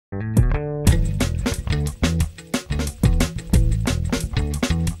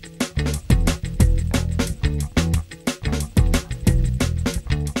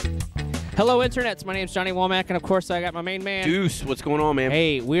Hello, internets. My name's Johnny Womack, and of course, I got my main man. Deuce, what's going on, man?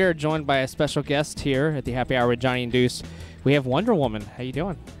 Hey, we are joined by a special guest here at the Happy Hour with Johnny and Deuce. We have Wonder Woman. How you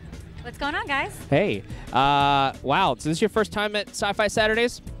doing? What's going on, guys? Hey. Wow. So this is your first time at Syfy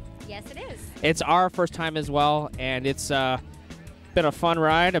Saturdays? Yes, it is. It's our first time as well, and it's been a fun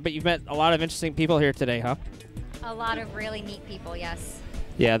ride. I bet you've met a lot of interesting people here today, huh? A lot of really neat people, yes.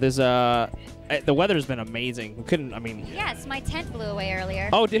 Yeah, there's the weather's been amazing. Yes, my tent blew away earlier.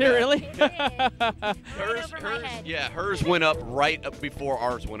 Oh, did it really? It did. Right over my head. Yeah, hers went up right up before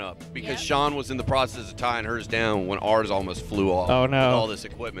ours went up because Yep. Sean was in the process of tying hers down when ours almost flew off. Oh, no. With all this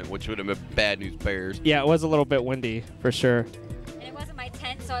equipment, which would have been bad news bears. Yeah, it was a little bit windy, for sure. And it wasn't my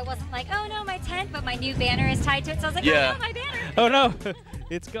tent, so I wasn't like, oh no, my tent, but my new banner is tied to it, so I was like, Yeah. oh no, my banner. Oh, no.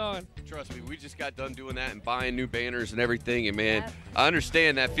 It's gone. Trust me, we just got done doing that and buying new banners and everything, and man, Yep. I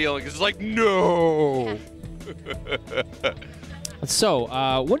understand that feeling. It's like, no.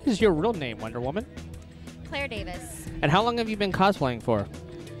 So, what is your real name, Wonder Woman? Claire Davis. And how long have you been cosplaying for?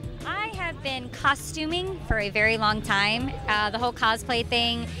 I have been costuming for a very long time. The whole cosplay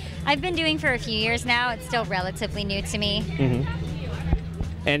thing, I've been doing for a few years now. It's still relatively new to me.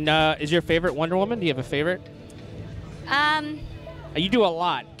 Mm-hmm. And is your favorite Wonder Woman? Do you have a favorite? You do a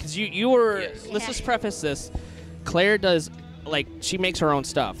lot, because you were, Yes. let's just preface this. Claire does, like, she makes her own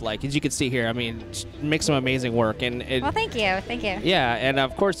stuff. Like, as you can see here, I mean, she makes some amazing work. And Well, thank you. Thank you. yeah, and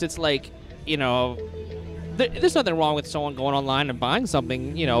of course it's like, you know, there's nothing wrong with someone going online and buying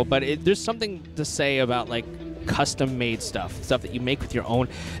something, you know, but there's something to say about, like, custom-made stuff that you make with your own.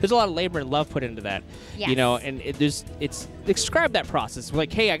 There's a lot of labor and love put into that, you know, Yes. and it's describe that process.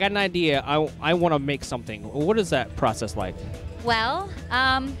 Like, hey, I got an idea. I want to make something. What is that process like? Well,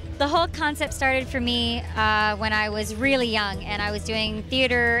 the whole concept started for me when I was really young, and I was doing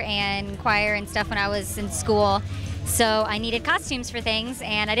theater and choir and stuff when I was in school. So I needed costumes for things,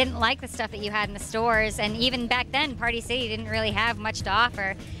 and I didn't like the stuff that you had in the stores. And even back then, Party City didn't really have much to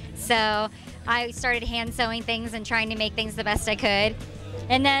offer. So I started hand sewing things and trying to make things the best I could.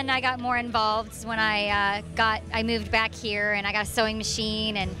 And then I got more involved when I moved back here, and I got a sewing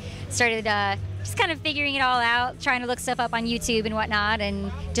machine and started just kind of figuring it all out, trying to look stuff up on YouTube and whatnot,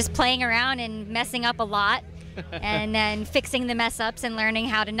 and just playing around and messing up a lot, and then fixing the mess ups and learning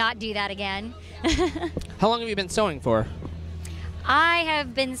how to not do that again. How long have you been sewing for? I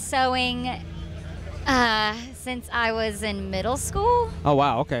have been sewing since I was in middle school. Oh,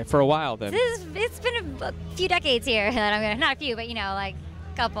 wow. Okay. For a while then. It's been a few decades here that I'm gonna, not a few, but you know, like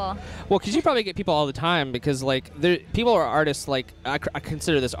couple. Well, because you probably get people all the time, because like people are artists. Like I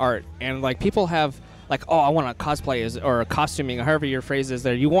consider this art, and like people have like, oh, I want to cosplay or costuming, or however your phrase is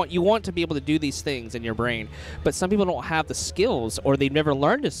there. You want to be able to do these things in your brain, but some people don't have the skills, or they've never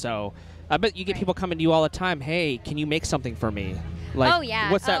learned to sew. I bet you get people coming to you all the time. Hey, can you make something for me? Like, oh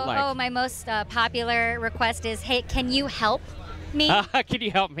yeah. What's that like? Oh, my most popular request is, hey, can you help me? Can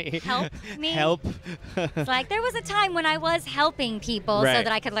you help me? Help me? Help. It's like there was a time when I was helping people so Right.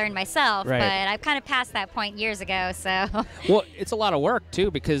 that I could learn myself, Right. but I've kind of passed that point years ago. So Well, it's a lot of work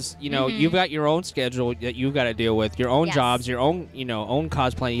too, because you know you've got your own schedule that you've got to deal with, your own Yes. jobs, your own own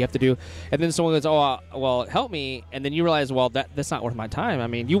cosplaying you have to do, and then someone goes, "Oh, well, help me," and then you realize, well, that's not worth my time. I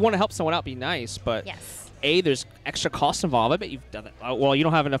mean, you want to help someone out, be nice, but yes. there's extra costs involved. I bet you've done it. Well, you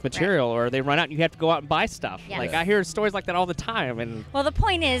don't have enough material, or they run out and you have to go out and buy stuff. Yes. Like I hear stories like that all the time, and Well, the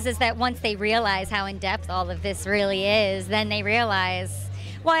point is that once they realize how in depth all of this really is, then they realize,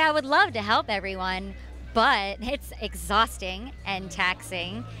 why I would love to help everyone, but it's exhausting and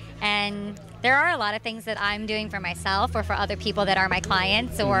taxing. And there are a lot of things that I'm doing for myself or for other people that are my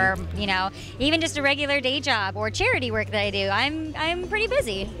clients, or you know, even just a regular day job or charity work that I do. I'm pretty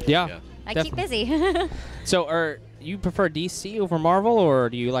busy. yeah. I keep busy. So, you prefer DC over Marvel, or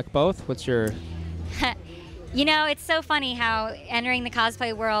do you like both? What's your You know, it's so funny how entering the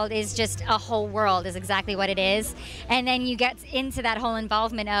cosplay world is just a whole world, is exactly what it is. And then you get into that whole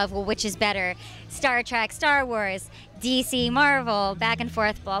involvement of, well, which is better? Star Trek, Star Wars, DC, Marvel, back and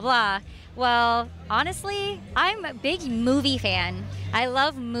forth, blah, blah. Well, honestly, I'm a big movie fan. I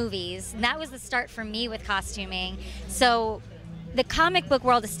love movies, and that was the start for me with costuming. So the comic book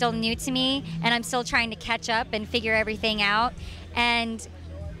world is still new to me, and I'm still trying to catch up and figure everything out. And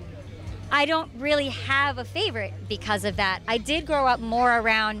I don't really have a favorite because of that. I did grow up more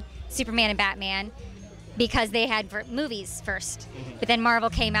around Superman and Batman because they had movies first. But then Marvel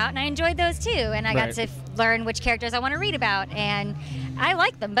came out, and I enjoyed those too. And I got to learn which characters I want to read about. And I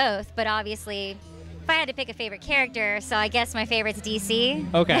like them both, but obviously, if I had to pick a favorite character, so I guess my favorite's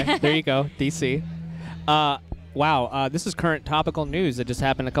DC. Okay, there you go, DC. wow, this is current topical news that just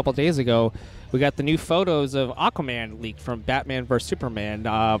happened a couple days ago. We got the new photos of Aquaman leaked from Batman vs Superman.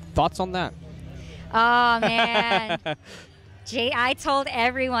 Thoughts on that? Oh man, I told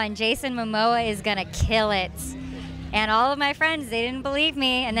everyone Jason Momoa is gonna kill it, and all of my friends, they didn't believe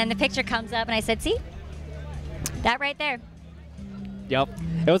me. And then the picture comes up, and I said, "See, that right there." Yep,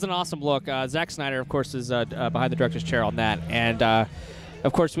 it was an awesome look. Zack Snyder, of course, is behind the director's chair on that, and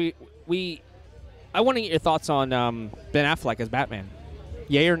of course, I want to get your thoughts on Ben Affleck as Batman.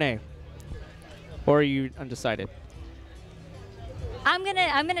 Yay or nay? Or are you undecided? I'm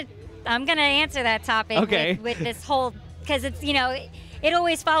gonna answer that topic with this whole, because it's, you know, it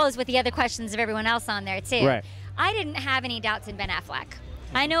always follows with the other questions of everyone else on there too. Right. I didn't have any doubts in Ben Affleck.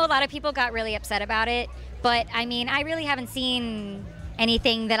 I know a lot of people got really upset about it, but I mean, I really haven't seen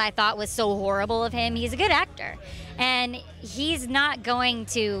anything that I thought was so horrible of him. He's a good actor, and he's not going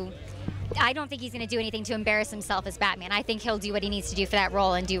to. I don't think he's going to do anything to embarrass himself as Batman. I think he'll do what he needs to do for that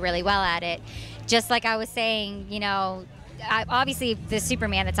role and do really well at it. Just like I was saying, you know, obviously the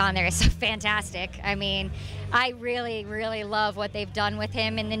Superman that's on there is so fantastic. I mean, I really, really love what they've done with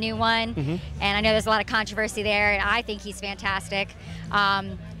him in the new one. Mm-hmm. And I know there's a lot of controversy there, and I think he's fantastic.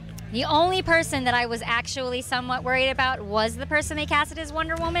 The only person that I was actually somewhat worried about was the person they casted as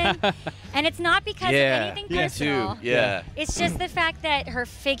Wonder Woman. And it's not because of anything personal. Yeah. It's just the fact that her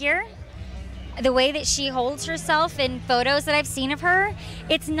figure, the way that she holds herself in photos that I've seen of her,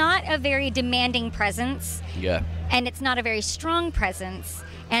 it's not a very demanding presence. Yeah. And it's not a very strong presence.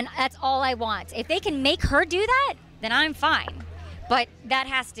 And that's all I want. If they can make her do that, then I'm fine. But that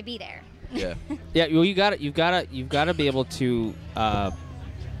has to be there. Yeah. Yeah. Well, you've got to be able to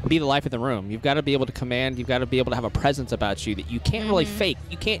be the life of the room. You've got to be able to command. You've got to be able to have a presence about you that you can't really fake.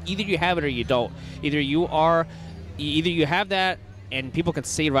 You can't. Either you have it or you don't. Either you have that, and people can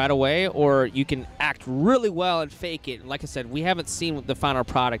see it right away, or you can act really well and fake it. Like I said, we haven't seen the final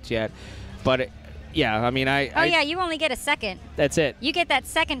product yet, but yeah, I mean, yeah, you only get a second. That's it. You get that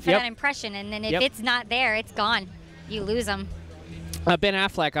second for that impression, and then if it's not there, it's gone. You lose them. Ben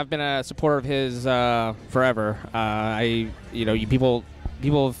Affleck, I've been a supporter of his forever.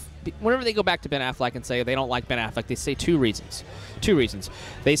 People, whenever they go back to Ben Affleck and say they don't like Ben Affleck, they say two reasons.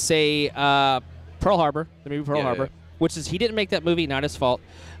 They say Pearl Harbor, the movie Pearl Harbor. Yeah. Which is, he didn't make that movie, not his fault.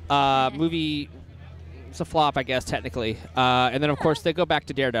 Movie, it's a flop, I guess, technically. And then, of course, they go back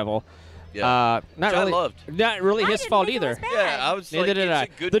to Daredevil. Yeah. Not really his fault either. Yeah, I was Neither did I.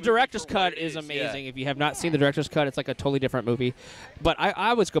 The director's cut is amazing. If you have not seen the director's cut, it's like a totally different movie. But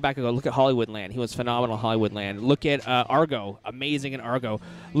I always go back and go, look at Hollywoodland. He was phenomenal in Hollywoodland. Look at Argo, amazing in Argo.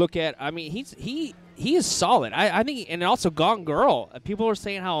 Look at, I mean, he is solid. I think, and also Gone Girl. People were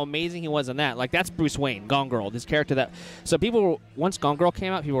saying how amazing he was in that. Like, that's Bruce Wayne, Gone Girl, this character that. So people, once Gone Girl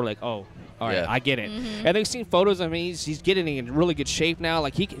came out, people were like, oh, all right, I get it. Mm-hmm. And they've seen photos of him. He's getting in really good shape now.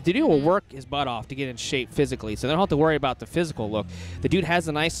 Like, the dude will work his butt off to get in shape physically. So they don't have to worry about the physical look. The dude has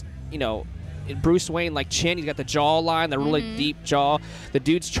a nice, Bruce Wayne like chin. He's got the jawline, the really deep jaw. The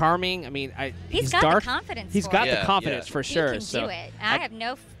dude's charming. I mean, he's got dark. The confidence. He's got the confidence for sure. He can do it.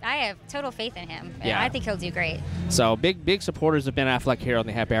 I have total faith in him. Yeah. I think he'll do great. So big supporters of Ben Affleck here on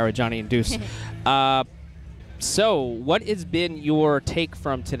the Happy Hour, Johnny and Deuce. So, what has been your take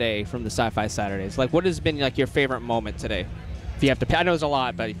from today, from the Syfy Saturdays? Like, what has been like your favorite moment today? If you have to pick, I know there's a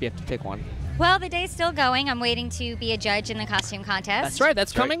lot, but if you have to pick one. Well, the day's still going. I'm waiting to be a judge in the costume contest. That's right.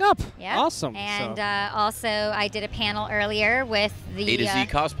 That's coming up. Yeah. Awesome. And also, I did a panel earlier with the A to Z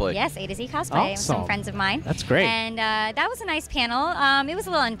cosplay. Yes, A to Z cosplay. With some friends of mine. That's great. And that was a nice panel. It was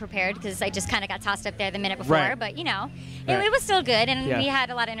a little unprepared because I just kind of got tossed up there the minute before. Right. But it was still good, and we had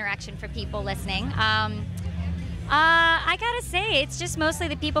a lot of interaction from people listening. I gotta say, it's just mostly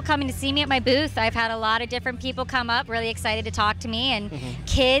the people coming to see me at my booth. I've had a lot of different people come up, really excited to talk to me, and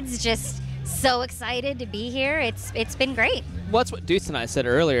kids just so excited to be here. It's been great. Well, that's what Deuce and I said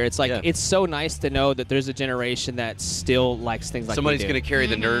earlier. It's like it's so nice to know that there's a generation that still likes things like somebody's going to carry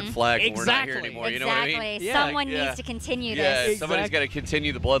the nerd flag when we're not here anymore. Exactly. You know what I mean? Yeah. Someone needs to continue this. Yeah, somebody's got to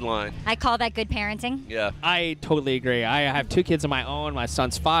continue the bloodline. I call that good parenting. Yeah. I totally agree. I have 2 kids of my own. My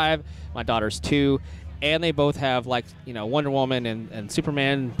son's 5, my daughter's 2. And they both have, like, Wonder Woman and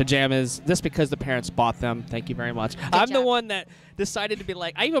Superman pajamas, just because the parents bought them. Thank you very much. I'm the one that decided to be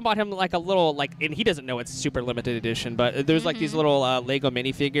like, I even bought him, like, a little, like, and he doesn't know it's super limited edition, but there's, like, these little Lego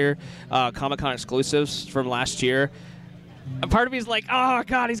minifigure Comic-Con exclusives from last year. A part of me is like, oh,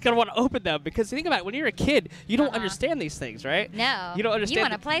 God, he's going to want to open them. Because think about it, when you're a kid, you don't understand these things, right? No. You don't understand. You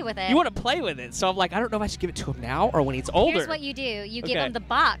want to play with it. You want to play with it. So I'm like, I don't know if I should give it to him now or when he's older. Here's what you do. You give him the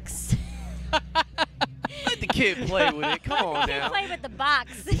box. the kid play with it. Come on now. Play with the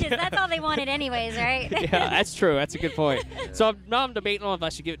box because that's all they wanted anyways, right? Yeah, that's true. That's a good point. So now I'm debating on if I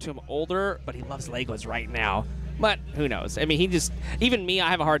should give it to him older, but he loves Legos right now. But who knows? I mean, even me, I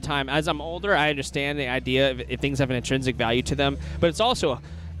have a hard time. As I'm older, I understand the idea if things have an intrinsic value to them, but it's also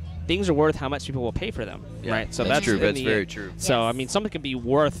things are worth how much people will pay for them, right? So that's true. That's very end. true. So Yes. I mean, something could be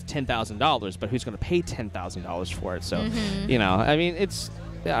worth $10,000, but who's going to pay $10,000 for it? So you know, I mean, I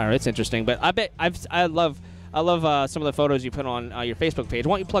don't know, it's interesting. But I bet I love some of the photos you put on your Facebook page.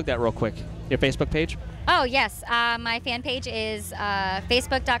 Why don't you plug that real quick? Your Facebook page. Oh, yes. My fan page is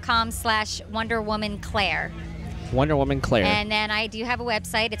facebook.com/WonderWomanClair. Wonder Woman Clair. And then I do have a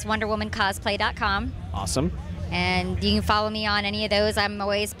website. It's WonderWomanCosplay.com. Awesome. And you can follow me on any of those. I'm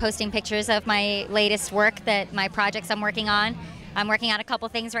always posting pictures of my latest work, my projects I'm working on. I'm working on a couple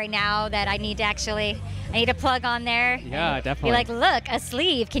things right now that I need to plug on there. Yeah, and definitely. Be like, look, a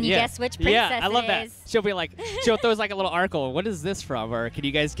sleeve. Can you guess which princess Yeah, I love it is? that. She'll be like, she'll throw us like a little article. What is this from? Or can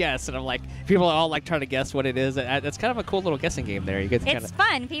you guys guess? And I'm like, people are all like trying to guess what it is. That's kind of a cool little guessing game there. You get to kind It's of.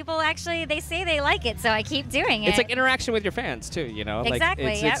 fun. People actually, they say they like it, so I keep doing it. It's like interaction with your fans too, you know.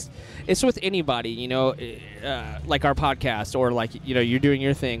 Exactly, Like it's with anybody, you know, like our podcast, or like you're doing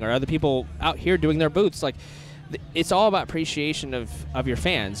your thing, or other people out here doing their booths. Like, it's all about appreciation of your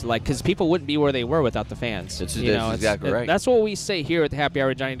fans, like, because people wouldn't be where they were without the fans. That's exactly right. That's what we say here at the Happy Hour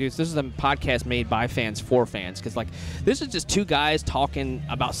with Johnny Deuce. This is a podcast made by fans for fans, because like this is just two guys talking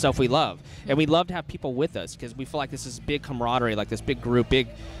about stuff we love, and we love to have people with us because we feel like this is big camaraderie, like this big group, big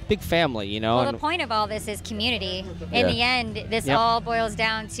family, you know. Well, and the point of all this is community. In the end, this all boils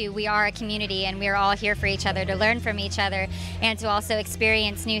down to we are a community, and we're all here for each other, to learn from each other, and to also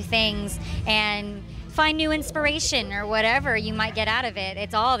experience new things and find new inspiration or whatever you might get out of it.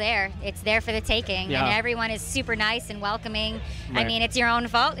 It's all there. It's there for the taking. Yeah. And everyone is super nice and welcoming. Right. I mean, it's your own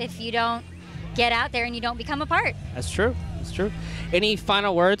fault if you don't get out there and you don't become a part. That's true. That's true. Any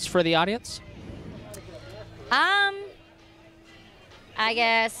final words for the audience? I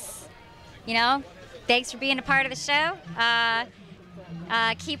guess, thanks for being a part of the show.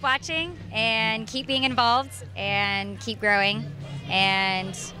 Keep watching and keep being involved and keep growing,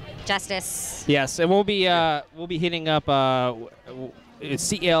 and justice. Yes, and we'll be hitting up CLAIR,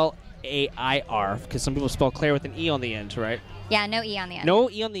 because some people spell Claire with an E on the end, right? Yeah, no E on the end. No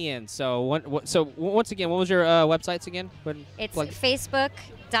E on the end. So once again, what was your websites again? It's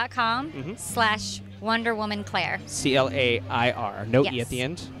facebook.com/WonderWomanClair. CLAIR. No E Yes. at the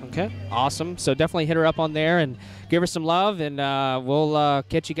end. Okay, awesome. So definitely hit her up on there and give her some love, and we'll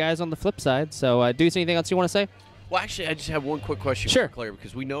catch you guys on the flip side. So, Deuce, anything else you want to say? Well, actually, I just have one quick question Sure. for Claire,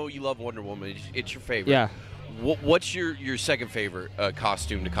 because we know you love Wonder Woman. It's your favorite. Yeah. What's your second favorite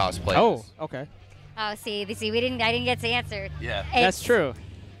costume to cosplay? Oh, okay. Oh, see, I didn't get to answer. Yeah. That's true.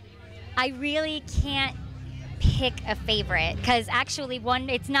 I really can't pick a favorite, because actually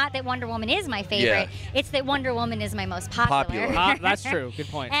it's not that Wonder Woman is my favorite, it's that Wonder Woman is my most popular. That's true. Good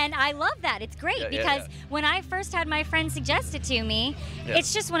point. And I love that. It's great because when I first had my friend suggest it to me,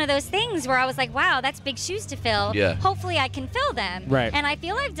 it's just one of those things where I was like, wow, that's big shoes to fill. Yeah. Hopefully I can fill them. Right. And I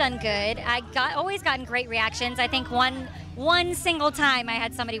feel I've done good. Always gotten great reactions. I think one single time I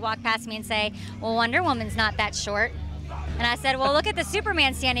had somebody walk past me and say, well, Wonder Woman's not that short. And I said, well, look at the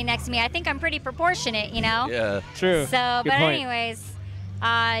Superman standing next to me. I think I'm pretty proportionate, Yeah. True. So, Good but point. anyways,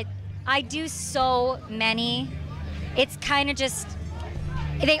 I do so many. It's kind of just,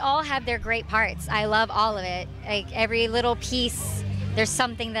 they all have their great parts. I love all of it. Like every little piece, there's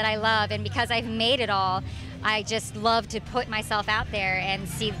something that I love. And because I've made it all, I just love to put myself out there and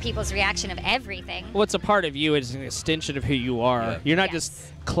see people's reaction of everything. Well, it's a part of you. It's an extension of who you are. Yeah. You're not Yes.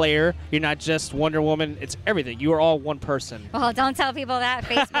 just Claire. You're not just Wonder Woman. It's everything. You are all one person. Well, don't tell people that.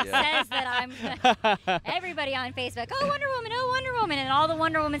 Facebook Yeah. says that I'm everybody on Facebook. Oh, Wonder Woman, and all the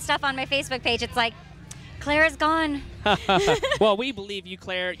Wonder Woman stuff on my Facebook page. It's like, Claire is gone. Well, we believe you,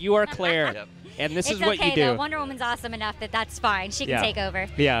 Claire. You are Claire. Yep. And this It's is what okay you do. though. Wonder Woman's awesome enough that's fine. She can Yeah. take over.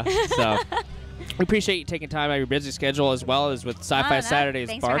 Yeah. So we appreciate you taking time out of your busy schedule, as well as with Syfy no. Saturdays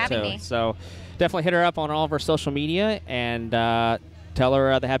Thanks for having Bartow. me. So definitely hit her up on all of our social media, and tell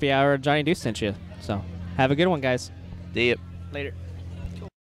her the Happy Hour Johnny Deuce sent you. So have a good one, guys. See ya. Later.